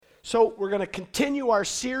So we're going to continue our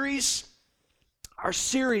series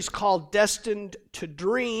called Destined to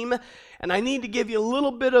Dream, and I need to give you a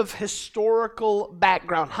little bit of historical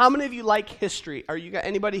background. How many of you like history?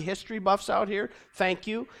 Anybody history buffs out here? Thank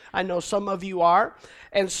you. I know some of you are.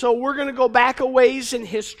 And so we're going to go back a ways in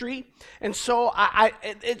history, and so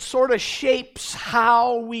it sort of shapes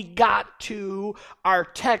how we got to our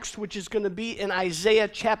text, which is going to be in Isaiah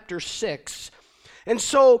chapter 6. And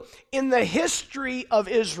so in the history of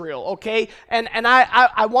Israel, okay, and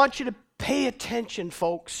I want you to pay attention,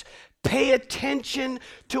 folks. Pay attention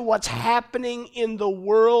to what's happening in the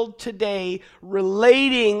world today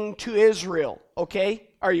relating to Israel, okay?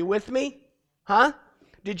 Are you with me? Huh?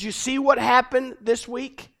 Did you see what happened this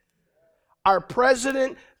week? Our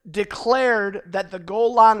president declared that the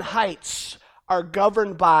Golan Heights are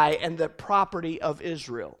governed by and the property of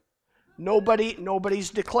Israel. Nobody's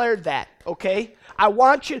declared that, okay? I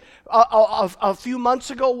want you, a few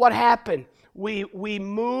months ago, what happened? We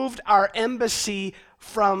moved our embassy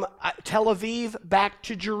from Tel Aviv back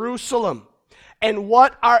to Jerusalem. And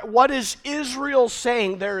what is Israel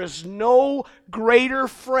saying? There is no greater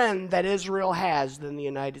friend that Israel has than the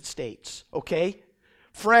United States, okay?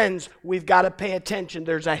 Friends, we've got to pay attention.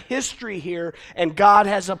 There's a history here, and God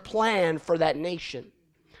has a plan for that nation.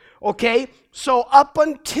 Okay, so up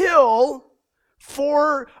until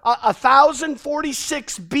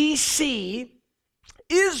 1046 BC,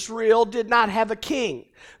 Israel did not have a king.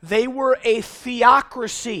 They were a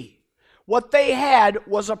theocracy. What they had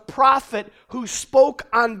was a prophet who spoke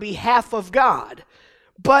on behalf of God.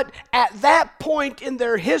 But at that point in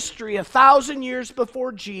their history, 1,000 years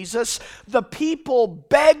before Jesus, the people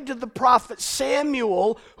begged the prophet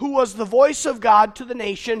Samuel, who was the voice of God to the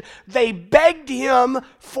nation, they begged him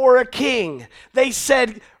for a king. They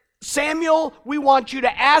said, Samuel, we want you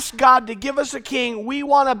to ask God to give us a king. We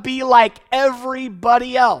want to be like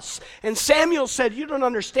everybody else. And Samuel said, you don't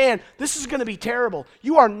understand. This is going to be terrible.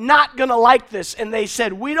 You are not going to like this. And they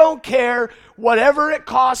said, we don't care. Whatever it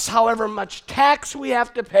costs, however much tax we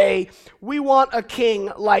have to pay, we want a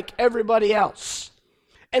king like everybody else.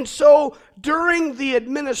 And so during the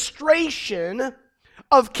administration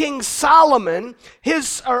of King Solomon,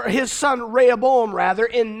 his son Rehoboam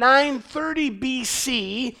in 930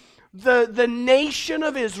 BC, the nation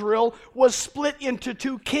of Israel was split into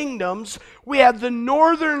two kingdoms. We had the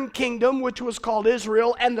northern kingdom, which was called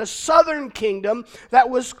Israel, and the southern kingdom that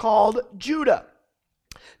was called Judah.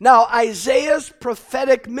 Now, Isaiah's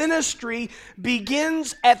prophetic ministry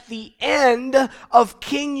begins at the end of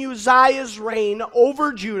King Uzziah's reign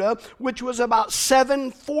over Judah, which was about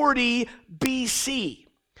 740 BC.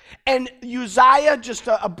 And Uzziah, just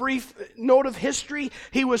a brief note of history,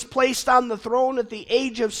 he was placed on the throne at the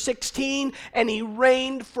age of 16, and he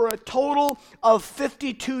reigned for a total of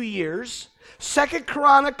 52 years. 2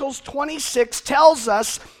 Chronicles 26 tells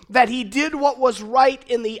us that he did what was right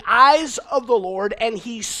in the eyes of the Lord, and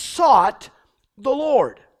he sought the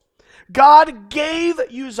Lord. God gave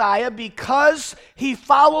Uzziah because he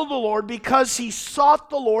followed the Lord, because he sought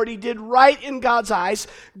the Lord, he did right in God's eyes.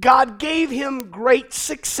 God gave him great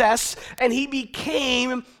success, and he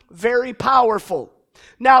became very powerful.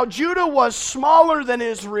 Now, Judah was smaller than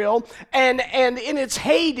Israel, and in its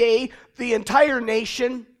heyday, the entire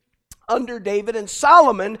nation under David and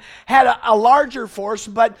Solomon had a larger force,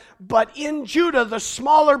 but in Judah, the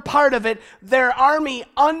smaller part of it, their army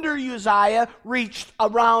under Uzziah reached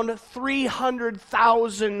around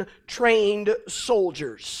 300,000 trained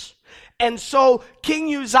soldiers. And so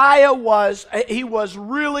King Uzziah was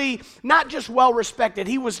really not just well respected,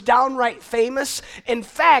 he was downright famous. In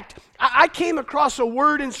fact, I came across a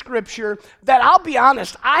word in Scripture that, I'll be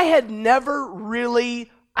honest, I'd never really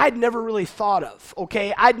thought of,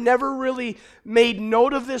 okay? I'd never really made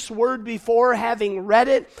note of this word before, having read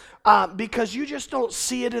it, because you just don't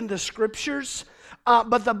see it in the Scriptures.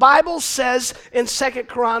 But the Bible says in 2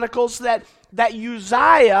 Chronicles that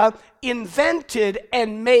Uzziah invented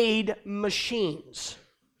and made machines.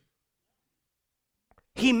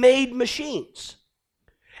 He made machines.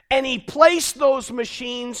 And he placed those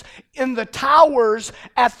machines in the towers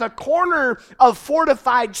at the corner of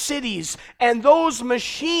fortified cities. And those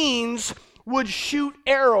machines would shoot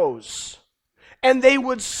arrows. And they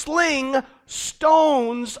would sling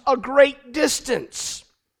stones a great distance.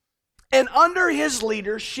 And under his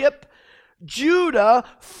leadership, Judah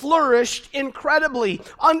flourished incredibly.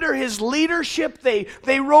 Under his leadership,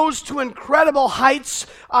 they rose to incredible heights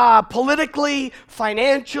politically,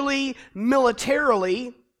 financially,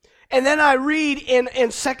 militarily. And then I read in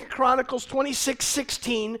 2 Chronicles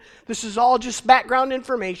 26:16, this is all just background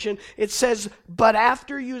information, it says, "But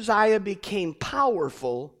after Uzziah became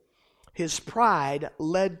powerful, His pride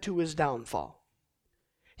led to his downfall.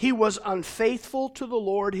 He was unfaithful to the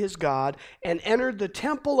Lord his God and entered the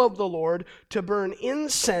temple of the Lord to burn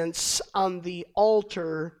incense on the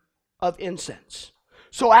altar of incense.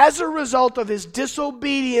 So as a result of his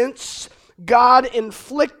disobedience, God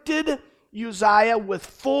inflicted Uzziah with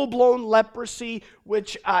full-blown leprosy,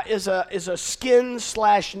 which is a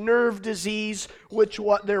skin/nerve disease, which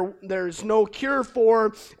there's no cure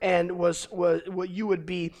for, and was what you would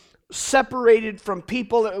be separated from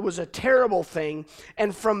people. It was a terrible thing.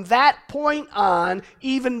 And from that point on,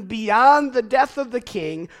 even beyond the death of the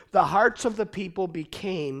king, the hearts of the people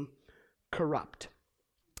became corrupt.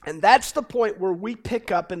 And that's the point where we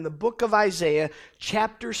pick up in the book of Isaiah,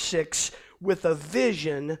 chapter 6, with a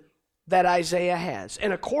vision that Isaiah has.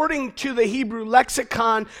 And according to the Hebrew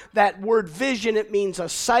lexicon, that word vision, it means a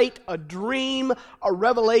sight, a dream, a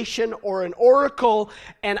revelation, or an oracle.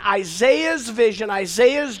 And Isaiah's vision,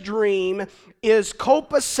 Isaiah's dream, is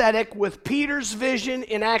copacetic with Peter's vision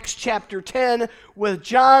in Acts chapter 10, with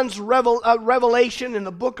John's revelation in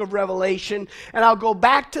the book of Revelation. And I'll go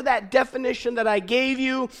back to that definition that I gave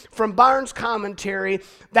you from Barnes' commentary,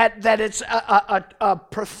 that it's a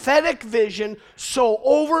prophetic vision so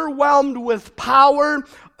overwhelmed with power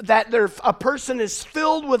that a person is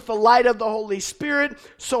filled with the light of the Holy Spirit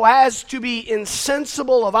so as to be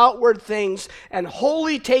insensible of outward things and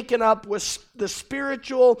wholly taken up with the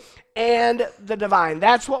spiritual and the divine.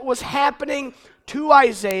 That's what was happening to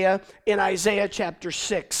Isaiah in Isaiah chapter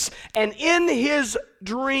 6. And in his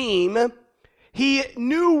dream, he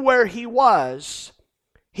knew where he was.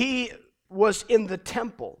 He was in the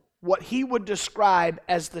temple, what he would describe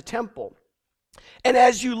as the temple. And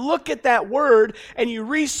as you look at that word and you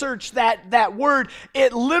research that word,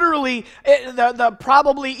 it literally,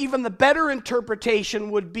 probably even the better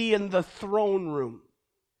interpretation would be in the throne room.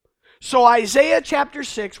 So Isaiah chapter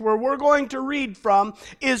 6, where we're going to read from,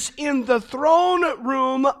 is in the throne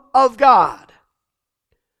room of God.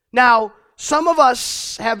 Now, some of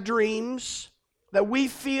us have dreams that we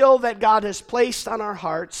feel that God has placed on our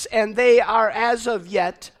hearts, and they are as of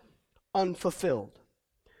yet unfulfilled.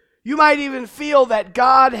 You might even feel that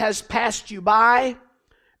God has passed you by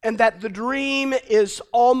and that the dream is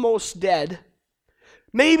almost dead.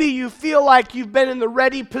 Maybe you feel like you've been in the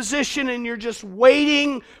ready position and you're just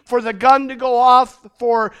waiting for the gun to go off,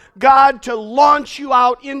 for God to launch you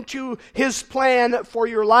out into His plan for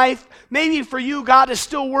your life. Maybe for you, God is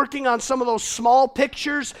still working on some of those small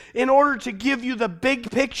pictures in order to give you the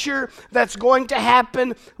big picture that's going to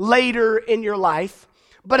happen later in your life.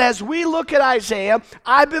 But as we look at Isaiah,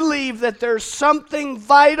 I believe that there's something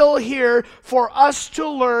vital here for us to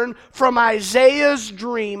learn from Isaiah's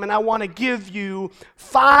dream, and I want to give you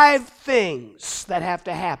 5 things that have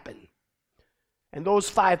to happen. And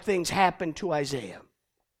those 5 things happen to Isaiah.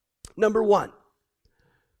 Number 1,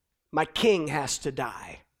 my king has to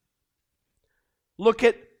die. Look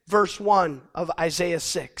at verse 1 of Isaiah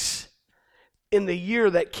 6. In the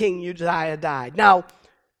year that King Uzziah died. Now,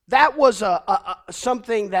 that was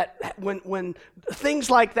something that when things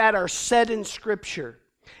like that are said in Scripture,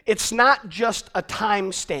 it's not just a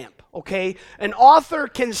time stamp, okay? An author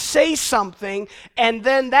can say something, and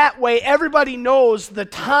then that way everybody knows the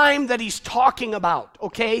time that he's talking about,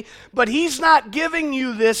 okay? But he's not giving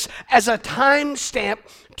you this as a time stamp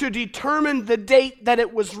to determine the date that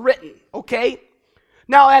it was written, okay?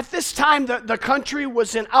 Now, at this time, the country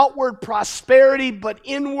was in outward prosperity, but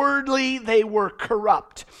inwardly they were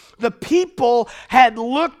corrupt. The people had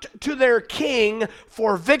looked to their king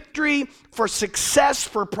for victory, for success,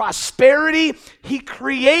 for prosperity. He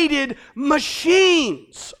created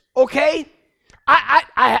machines, okay?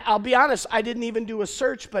 I'll be honest, I didn't even do a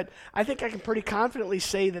search, but I think I can pretty confidently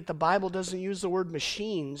say that the Bible doesn't use the word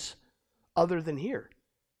machines other than here.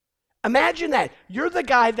 Imagine that. You're the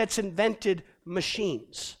guy that's invented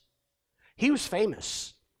machines. He was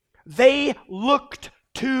famous. They looked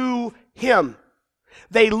to him.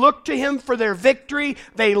 They looked to him for their victory.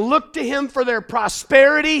 They looked to him for their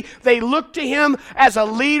prosperity. They looked to him as a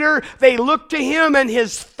leader. They looked to him and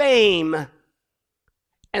his fame.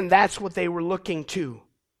 And that's what they were looking to.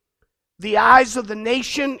 The eyes of the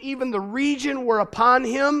nation, even the region, were upon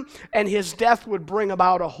him, and his death would bring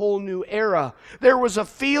about a whole new era. There was a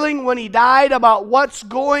feeling when he died about what's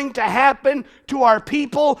going to happen to our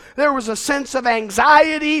people. There was a sense of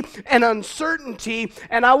anxiety and uncertainty,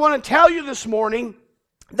 and I want to tell you this morning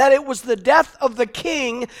that it was the death of the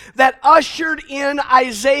king that ushered in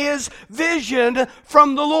Isaiah's vision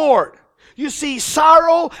from the Lord. You see,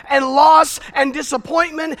 sorrow and loss and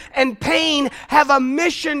disappointment and pain have a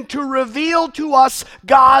mission to reveal to us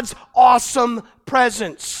God's awesome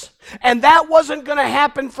presence. And that wasn't going to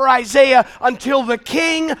happen for Isaiah until the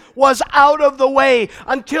king was out of the way,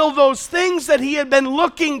 until those things that he had been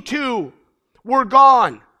looking to were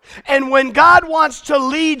gone. And when God wants to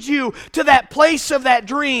lead you to that place of that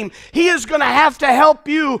dream, He is going to have to help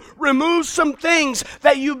you remove some things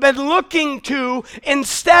that you've been looking to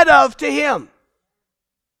instead of to Him.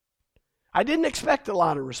 I didn't expect a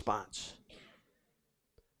lot of response.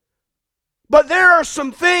 But there are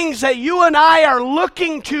some things that you and I are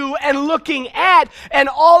looking to and looking at, and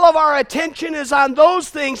all of our attention is on those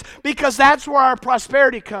things because that's where our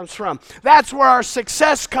prosperity comes from. That's where our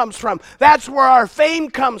success comes from. That's where our fame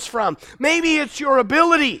comes from. Maybe it's your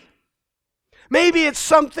ability. Maybe it's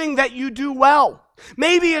something that you do well.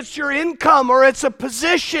 Maybe it's your income or it's a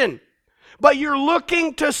position. But you're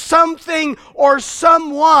looking to something or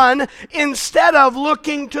someone instead of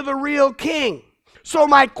looking to the real king. So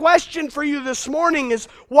my question for you this morning is,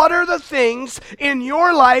 what are the things in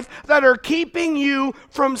your life that are keeping you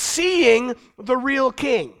from seeing the real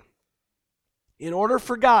king? In order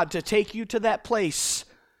for God to take you to that place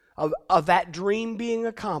of that dream being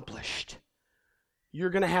accomplished,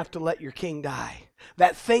 you're going to have to let your king die.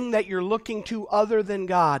 That thing that you're looking to other than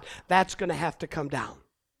God, that's going to have to come down.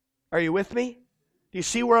 Are you with me? Do you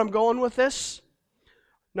see where I'm going with this?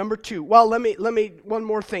 Number 2. Well, let me one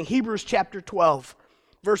more thing. Hebrews chapter 12,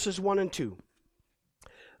 verses 1 and 2.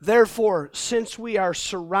 Therefore, since we are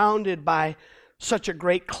surrounded by such a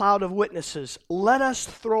great cloud of witnesses, let us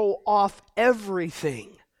throw off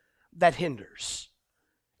everything that hinders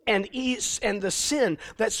and the sin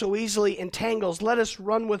that so easily entangles. Let us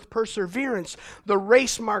run with perseverance the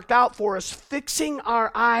race marked out for us, fixing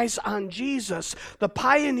our eyes on Jesus, the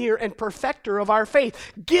pioneer and perfecter of our faith,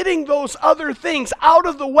 getting those other things out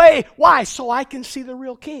of the way. Why? So I can see the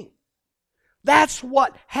real king. That's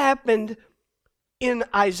what happened in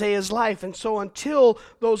Isaiah's life. And so until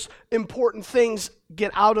those important things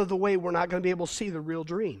get out of the way, we're not going to be able to see the real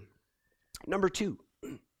dream. Number 2,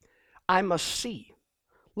 I must see.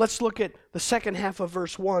 Let's look at the second half of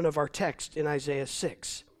verse 1 of our text in Isaiah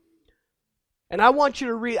 6. And I want you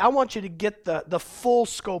to read, I want you to get the full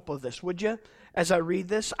scope of this, would you? As I read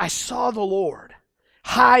this, I saw the Lord,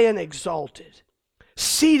 high and exalted,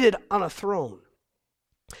 seated on a throne,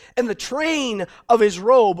 and the train of His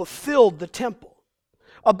robe filled the temple.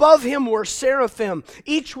 Above Him were seraphim,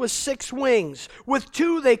 each with 6 wings. With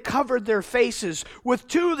 2 they covered their faces, with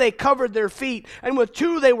 2 they covered their feet, and with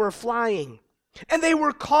 2 they were flying. And they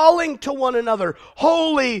were calling to one another,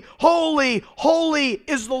 Holy, holy, holy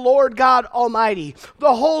is the Lord God Almighty.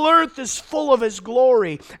 The whole earth is full of His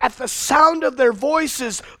glory. At the sound of their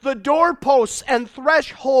voices, the doorposts and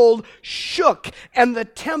threshold shook, and the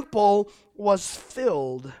temple was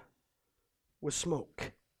filled with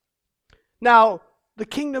smoke. Now, the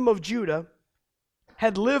kingdom of Judah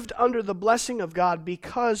had lived under the blessing of God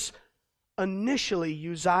because initially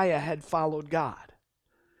Uzziah had followed God.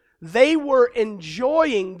 They were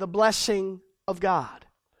enjoying the blessing of God.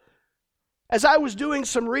 As I was doing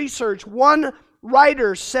some research, one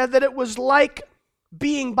writer said that it was like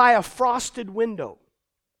being by a frosted window.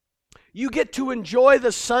 You get to enjoy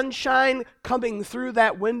the sunshine coming through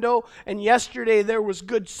that window, and yesterday there was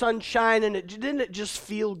good sunshine, and didn't it just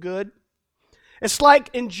feel good? It's like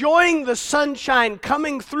enjoying the sunshine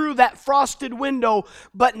coming through that frosted window,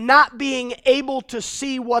 but not being able to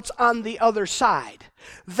see what's on the other side.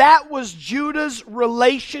 That was Judah's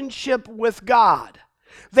relationship with God.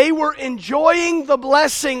 They were enjoying the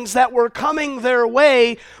blessings that were coming their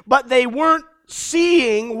way, but they weren't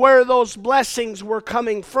seeing where those blessings were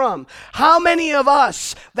coming from. How many of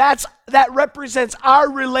us, that represents our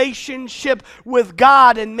relationship with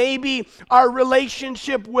God, and maybe our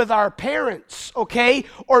relationship with our parents, okay?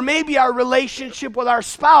 Or maybe our relationship with our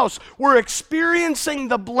spouse. We're experiencing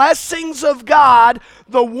the blessings of God,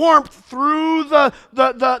 the warmth through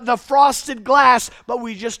the frosted glass, but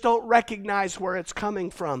we just don't recognize where it's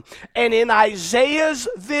coming from. And in Isaiah's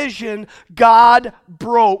vision, God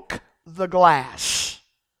broke the glass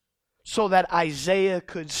so that Isaiah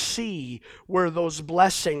could see where those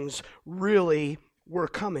blessings really were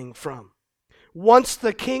coming from. Once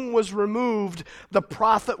the king was removed, the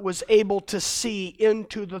prophet was able to see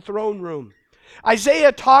into the throne room.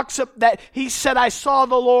 Isaiah talks that he said, I saw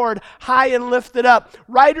the Lord high and lifted up.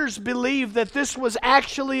 Writers believe that this was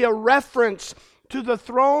actually a reference to the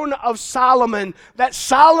throne of Solomon, that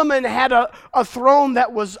Solomon had a throne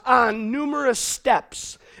that was on numerous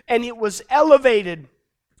steps, and it was elevated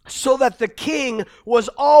so that the king was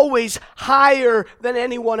always higher than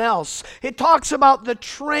anyone else. It talks about the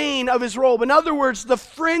train of his robe. In other words, the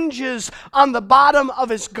fringes on the bottom of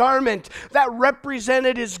his garment that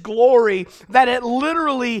represented his glory, that it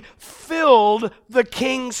literally filled the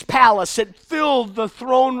king's palace. It filled the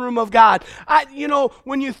throne room of God.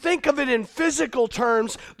 When you think of it in physical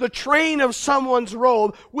terms, the train of someone's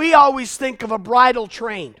robe, we always think of a bridal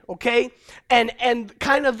train, okay? And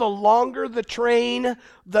kind of the longer the train,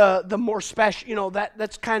 the more special,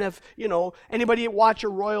 that's kind of, anybody watch a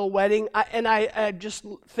royal wedding? I just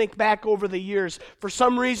think back over the years. For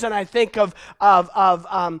some reason, I think of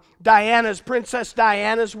Princess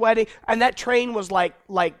Diana's wedding, and that train was like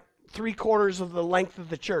 3/4 of the length of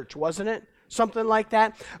the church, wasn't it? Something like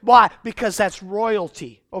that. Why? Because that's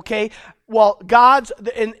royalty, okay? Well,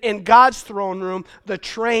 in God's throne room, the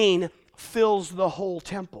train fills the whole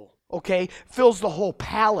temple. Okay, fills the whole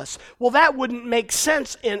palace. Well, that wouldn't make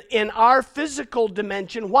sense in our physical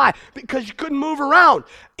dimension. Why? Because you couldn't move around.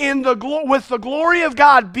 With the glory of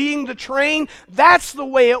God being the train, that's the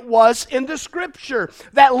way it was in the scripture.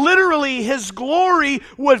 That literally his glory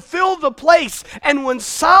would fill the place. And when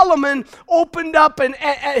Solomon opened up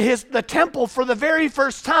the temple for the very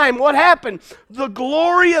first time, what happened? The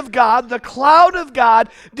glory of God, the cloud of God,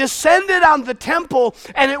 descended on the temple,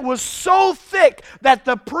 and it was so thick that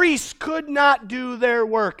the priests could not do their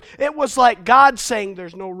work. It was like God saying,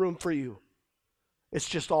 there's no room for you. It's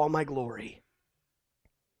just all my glory.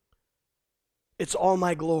 It's all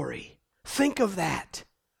my glory. Think of that.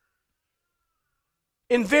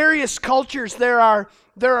 In various cultures, there are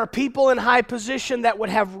people in high position that would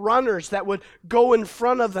have runners that would go in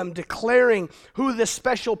front of them, declaring who this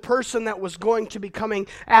special person that was going to be coming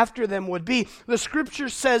after them would be. The scripture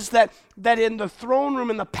says that in the throne room,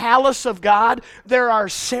 in the palace of God, there are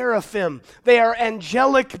seraphim. They are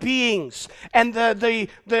angelic beings. And the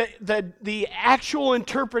actual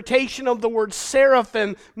interpretation of the word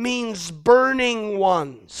seraphim means burning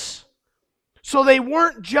ones. So they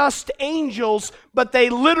weren't just angels, but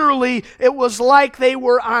it was like they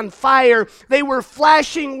were on fire. They were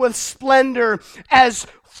flashing with splendor, as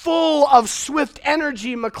full of swift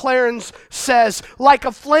energy, McLaren says, like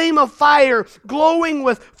a flame of fire, glowing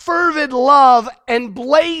with fervid love and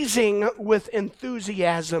blazing with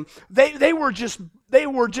enthusiasm. They were just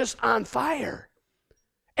on fire.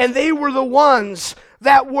 And they were the ones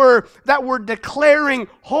that were declaring,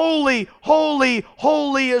 holy, holy,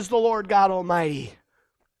 holy is the Lord God Almighty.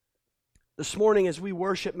 This morning as we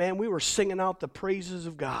worship, man, we were singing out the praises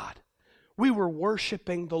of God. We were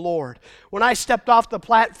worshiping the Lord. When I stepped off the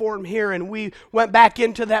platform here and we went back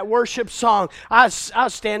into that worship song, I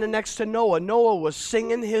was standing next to Noah. Noah was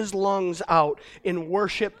singing his lungs out in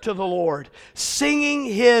worship to the Lord. Singing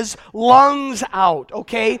his lungs out,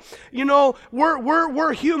 okay?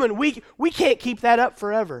 We're human. We can't keep that up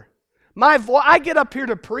forever. I get up here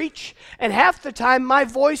to preach, and half the time my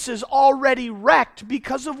voice is already wrecked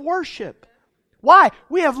because of worship. Why?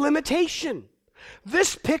 We have limitation.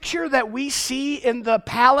 This picture that we see in the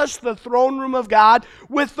palace, the throne room of God,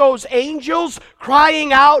 with those angels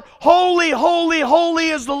crying out, holy, holy, holy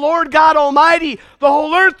is the Lord God Almighty. The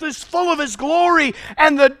whole earth is full of His glory,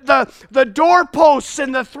 and the doorposts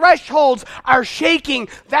and the thresholds are shaking.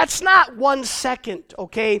 That's not 1 second,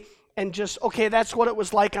 okay? And that's what it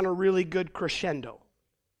was like on a really good crescendo.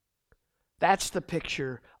 That's the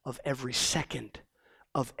picture of every second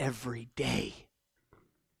of every day.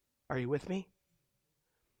 Are you with me?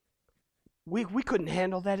 We couldn't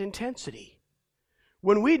handle that intensity.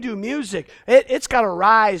 When we do music, it's got to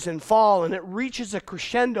rise and fall, and it reaches a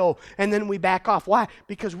crescendo, and then we back off. Why?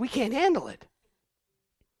 Because we can't handle it.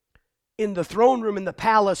 In the throne room in the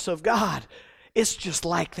palace of God, it's just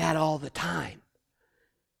like that all the time.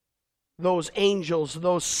 Those angels,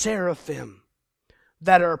 those seraphim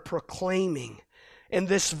that are proclaiming. In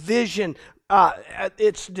this vision,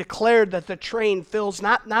 it's declared that the train fills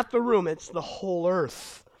not the room, it's the whole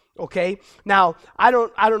earth. Okay? Now, I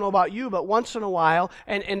don't know about you, but once in a while,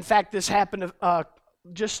 and in fact this happened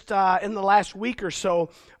just in the last week or so,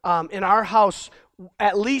 in our house,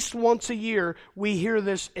 at least once a year, we hear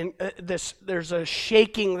this. There's a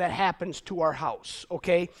shaking that happens to our house.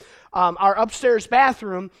 Okay, our upstairs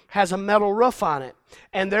bathroom has a metal roof on it,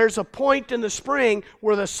 and there's a point in the spring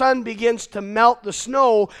where the sun begins to melt the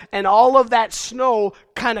snow, and all of that snow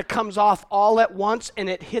kind of comes off all at once, and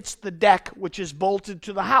it hits the deck, which is bolted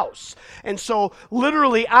to the house. And so,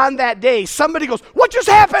 literally on that day, somebody goes, "What just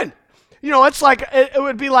happened?" It's like, it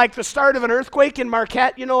would be like the start of an earthquake in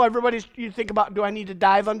Marquette. You think about, do I need to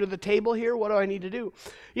dive under the table here? What do I need to do?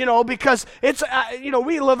 Because it's,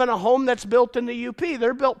 we live in a home that's built in the UP.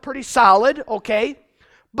 They're built pretty solid, okay?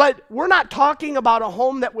 But we're not talking about a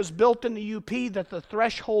home that was built in the UP that the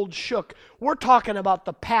threshold shook. We're talking about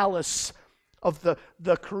the palace of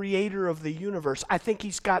the creator of the universe. I think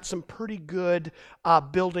he's got some pretty good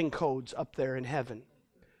building codes up there in heaven.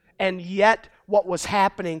 And yet what was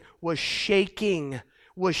happening was shaking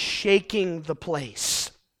the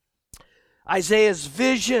place. Isaiah's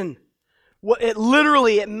vision,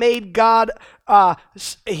 it made God,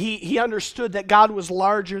 he understood that God was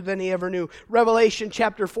larger than he ever knew. Revelation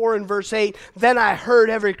chapter 4 and verse 8, then I heard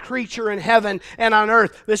every creature in heaven and on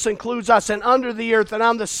earth, this includes us, and under the earth and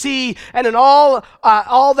on the sea, and in all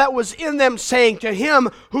that was in them, saying, to him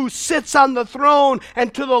who sits on the throne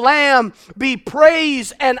and to the Lamb be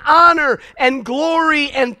praise and honor and glory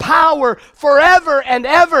and power forever and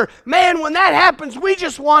ever. Man, when that happens, we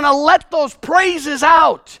just want to let those praises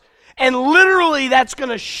out. And literally that's going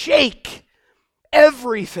to shake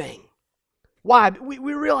everything. Why? We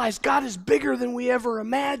realize God is bigger than we ever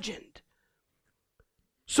imagined.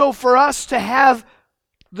 So for us to have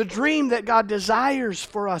the dream that God desires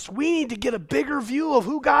for us, we need to get a bigger view of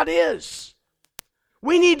who God is.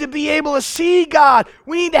 We need to be able to see God.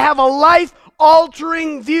 We need to have a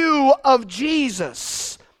life-altering view of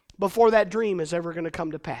Jesus before that dream is ever going to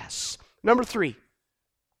come to pass. Number 3.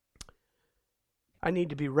 I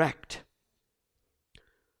need to be wrecked.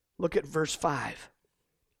 Look at verse 5.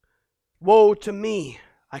 Woe to me,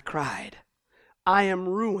 I cried. I am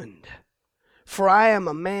ruined, for I am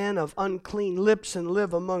a man of unclean lips and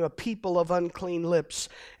live among a people of unclean lips,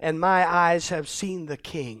 and my eyes have seen the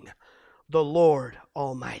King, the Lord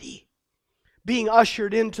Almighty. Being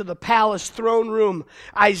ushered into the palace throne room,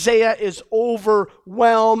 Isaiah is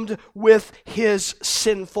overwhelmed with his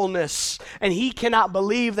sinfulness. And he cannot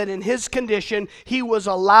believe that in his condition, he was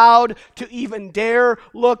allowed to even dare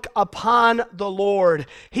look upon the Lord.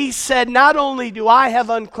 He said, not only do I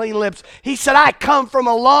have unclean lips, he said, I come from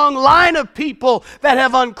a long line of people that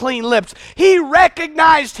have unclean lips. He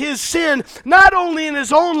recognized his sin, not only in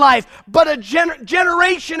his own life, but a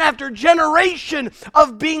generation after generation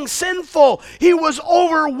of being sinful. He was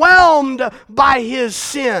overwhelmed by his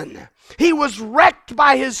sin. He was wrecked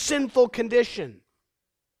by his sinful condition.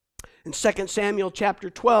 In 2 Samuel chapter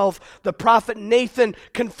 12, the prophet Nathan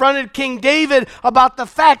confronted King David about the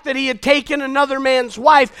fact that he had taken another man's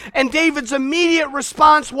wife, and David's immediate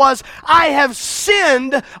response was, I have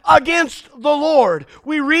sinned against the Lord.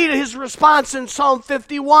 We read his response in Psalm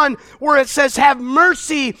 51, where it says, have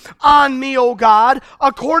mercy on me, O God,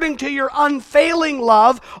 according to your unfailing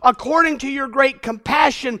love, according to your great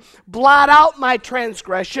compassion, blot out my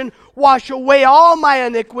transgression, wash away all my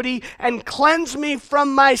iniquity, and cleanse me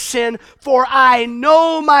from my sin, for I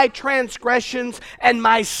know my transgressions, and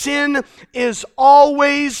my sin is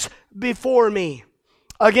always before me.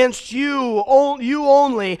 Against you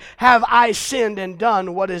only have I sinned and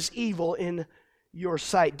done what is evil in your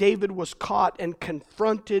sight. David was caught and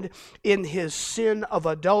confronted in his sin of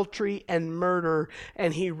adultery and murder,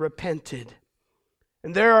 and he repented.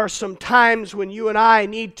 And there are some times when you and I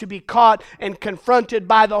need to be caught and confronted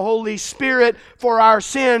by the Holy Spirit for our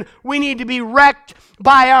sin. We need to be wrecked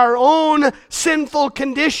by our own sinful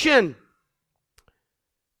condition.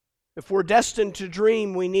 If we're destined to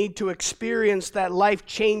dream, we need to experience that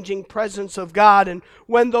life-changing presence of God. And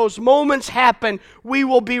when those moments happen, we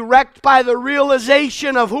will be wrecked by the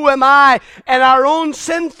realization of who am I and our own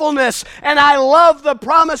sinfulness. And I love the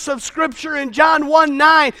promise of Scripture in John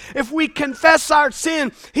 1:9. If we confess our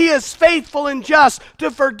sin, He is faithful and just to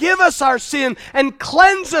forgive us our sin and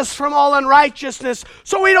cleanse us from all unrighteousness.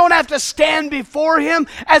 So we don't have to stand before Him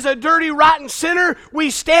as a dirty, rotten sinner. We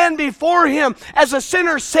stand before Him as a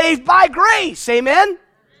sinner saved by grace. Amen?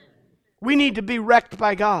 We need to be wrecked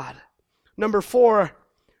by God. Number 4,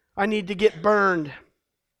 I need to get burned.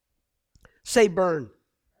 Say burn.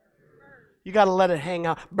 You got to let it hang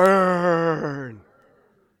out. Burn.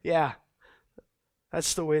 Yeah.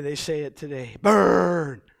 That's the way they say it today.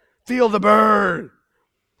 Burn. Feel the burn.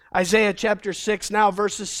 Isaiah chapter 6, now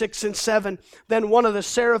verses 6 and 7. Then one of the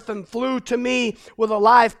seraphim flew to me with a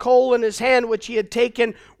live coal in his hand, which he had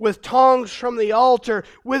taken with tongs from the altar.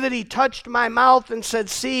 With it he touched my mouth and said,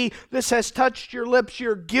 see, this has touched your lips.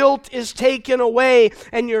 Your guilt is taken away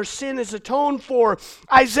and your sin is atoned for.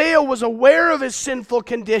 Isaiah was aware of his sinful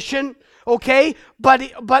condition. Okay,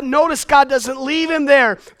 but notice God doesn't leave him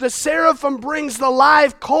there. The seraphim brings the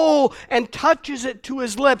live coal and touches it to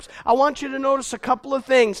his lips. I want you to notice a couple of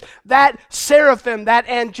things. That seraphim, that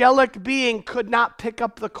angelic being, could not pick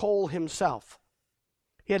up the coal himself.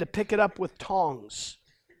 He had to pick it up with tongs.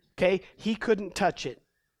 Okay, he couldn't touch it.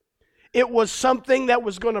 It was something that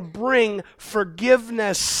was going to bring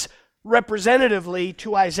forgiveness representatively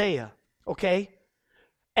to Isaiah. Okay?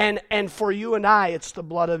 And for you and I, it's the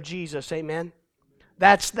blood of Jesus. Amen?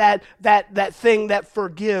 That's that thing that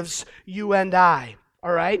forgives you and I.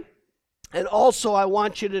 All right? And also I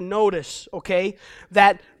want you to notice, okay,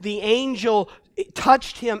 that the angel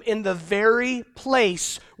touched him in the very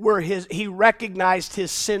place where he recognized his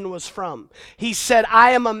sin was from. He said,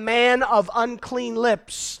 I am a man of unclean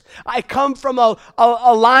lips. I come from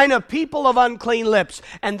a line of people of unclean lips.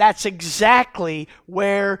 And that's exactly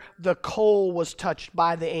where the coal was touched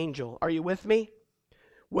by the angel. Are you with me?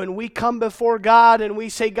 When we come before God and we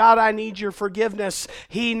say, God, I need your forgiveness,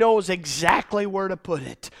 He knows exactly where to put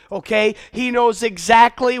it, okay? He knows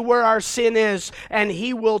exactly where our sin is, and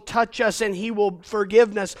He will touch us and He will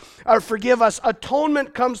forgive us.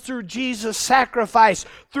 Atonement comes through Jesus' sacrifice,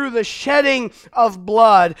 through the shedding of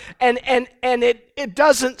blood, and it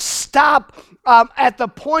doesn't stop at the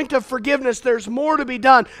point of forgiveness. There's more to be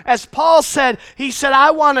done. As Paul said, he said,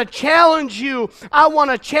 I want to challenge you. I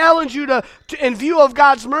want to challenge you to, in view of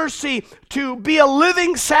God's mercy, to be a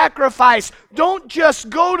living sacrifice. Don't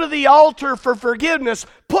just go to the altar for forgiveness.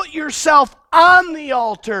 Put yourself on the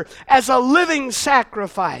altar as a living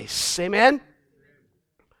sacrifice. Amen?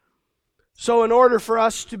 So in order for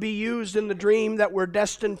us to be used in the dream that we're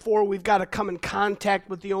destined for, we've got to come in contact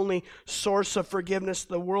with the only source of forgiveness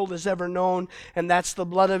the world has ever known, and that's the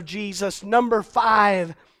blood of Jesus. Number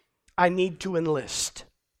 5, I need to enlist.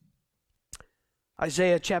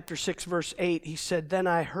 Isaiah chapter 6, verse 8, he said, Then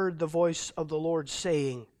I heard the voice of the Lord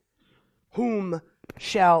saying, Whom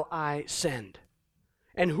shall I send?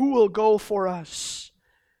 And who will go for us?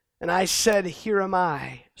 And I said, Here am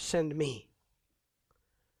I, send me.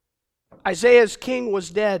 Isaiah's king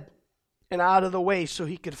was dead and out of the way so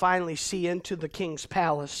he could finally see into the king's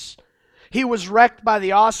palace. He was wrecked by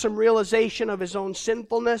the awesome realization of his own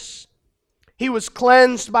sinfulness. He was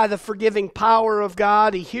cleansed by the forgiving power of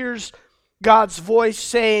God. He hears God's voice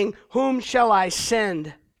saying, Whom shall I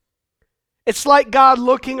send? It's like God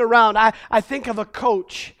looking around. I think of a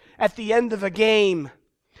coach at the end of a game,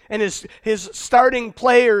 and his starting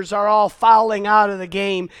players are all fouling out of the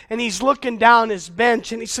game. And he's looking down his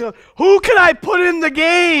bench and he's saying, who can I put in the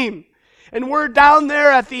game? And we're down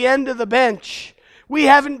there at the end of the bench. We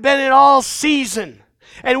haven't been in all season.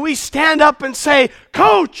 And we stand up and say,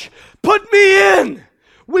 Coach, put me in.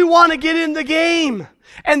 We want to get in the game.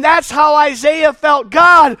 And that's how Isaiah felt.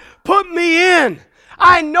 God, put me in.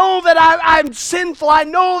 I know that I'm sinful. I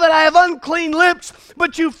know that I have unclean lips,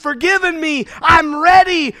 but you've forgiven me. I'm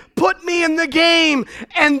ready. Put me in the game.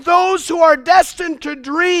 And those who are destined to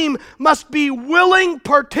dream must be willing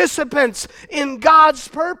participants in God's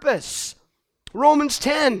purpose. Romans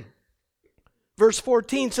 10, verse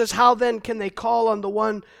 14 says, How then can they call on the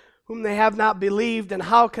one whom they have not believed? And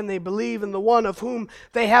how can they believe in the one of whom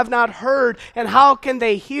they have not heard? And how can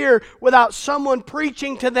they hear without someone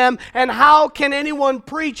preaching to them? And how can anyone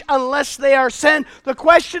preach unless they are sent? The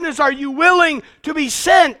question is, are you willing to be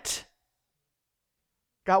sent?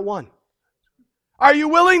 Got one. Are you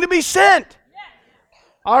willing to be sent?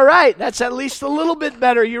 All right, that's at least a little bit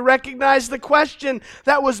better. You recognize the question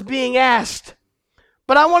that was being asked.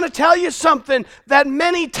 But I want to tell you something, that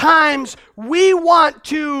many times we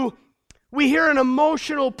hear an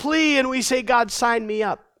emotional plea and we say, God, sign me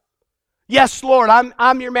up. Yes, Lord,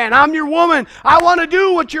 I'm your man. I'm your woman. I want to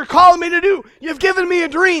do what you're calling me to do. You've given me a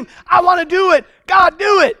dream. I want to do it. God,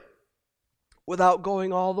 do it. Without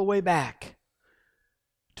going all the way back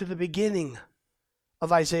to the beginning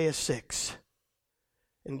of Isaiah 6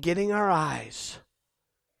 and getting our eyes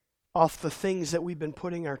off the things that we've been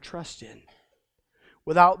putting our trust in,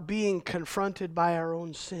 without being confronted by our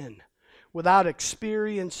own sin, without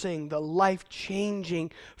experiencing the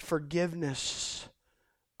life-changing forgiveness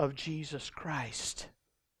of Jesus Christ.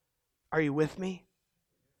 Are you with me?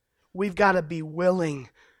 We've got to be willing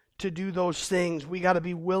to do those things. We've got to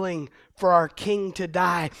be willing for our King to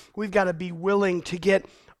die. We've got to be willing to get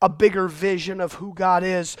a bigger vision of who God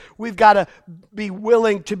is. We've got to be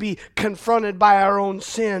willing to be confronted by our own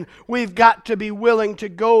sin. We've got to be willing to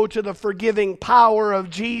go to the forgiving power of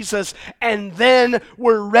Jesus, and then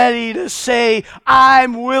we're ready to say,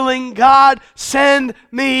 I'm willing, God, send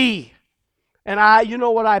me. And you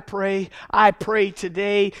know what I pray? I pray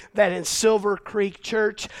today that in Silver Creek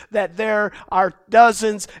Church that there are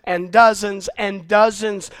dozens and dozens and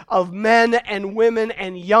dozens of men and women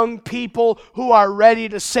and young people who are ready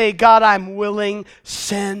to say, God, I'm willing,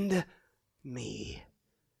 send me.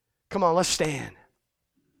 Come on, let's stand.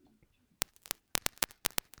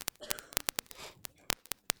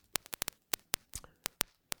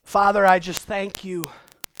 Father, I just thank you.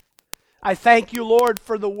 I thank you, Lord,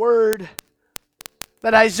 for the word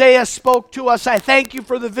that Isaiah spoke to us. I thank you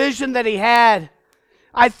for the vision that he had.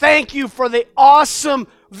 I thank you for the awesome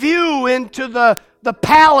view into the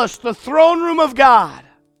palace, the throne room of God.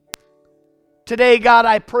 Today, God,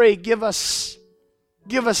 I pray, give us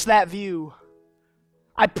that view.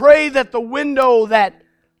 I pray that the window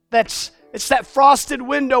it's that frosted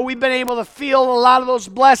window, we've been able to feel a lot of those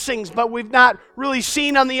blessings, but we've not really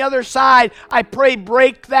seen on the other side. I pray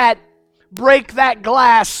break that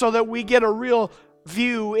glass so that we get a real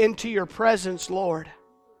view into your presence, Lord.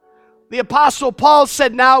 The Apostle Paul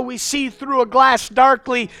said, now we see through a glass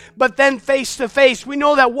darkly, but then face to face. We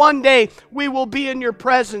know that one day we will be in your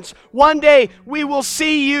presence. One day we will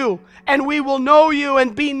see you, and we will know you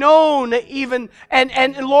and be known even.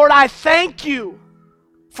 And Lord, I thank you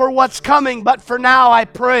for what's coming. But for now, I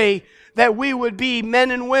pray that we would be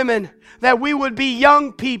men and women, that we would be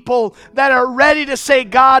young people that are ready to say,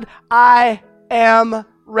 God, I am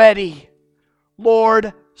ready.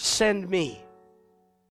 Lord, send me.